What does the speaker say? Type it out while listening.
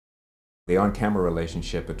The on-camera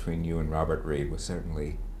relationship between you and Robert Reed was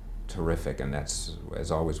certainly terrific, and that's,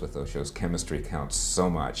 as always with those shows, chemistry counts so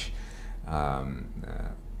much. Um, uh,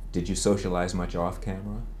 did you socialize much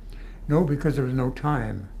off-camera? No, because there was no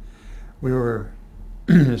time. We were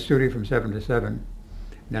in the studio from 7 to 7. And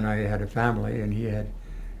then I had a family, and he had,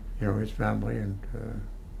 his family, and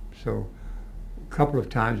so a couple of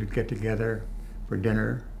times we'd get together for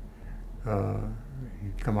dinner. Uh,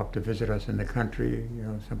 He'd come up to visit us in the country,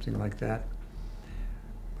 something like that.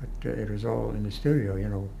 But it was all in the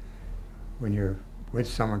studio, When you're with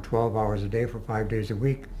someone 12 hours a day for 5 days a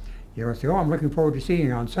week, you don't say, "Oh, I'm looking forward to seeing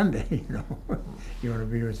you on Sunday," You want to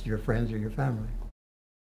be with your friends or your family.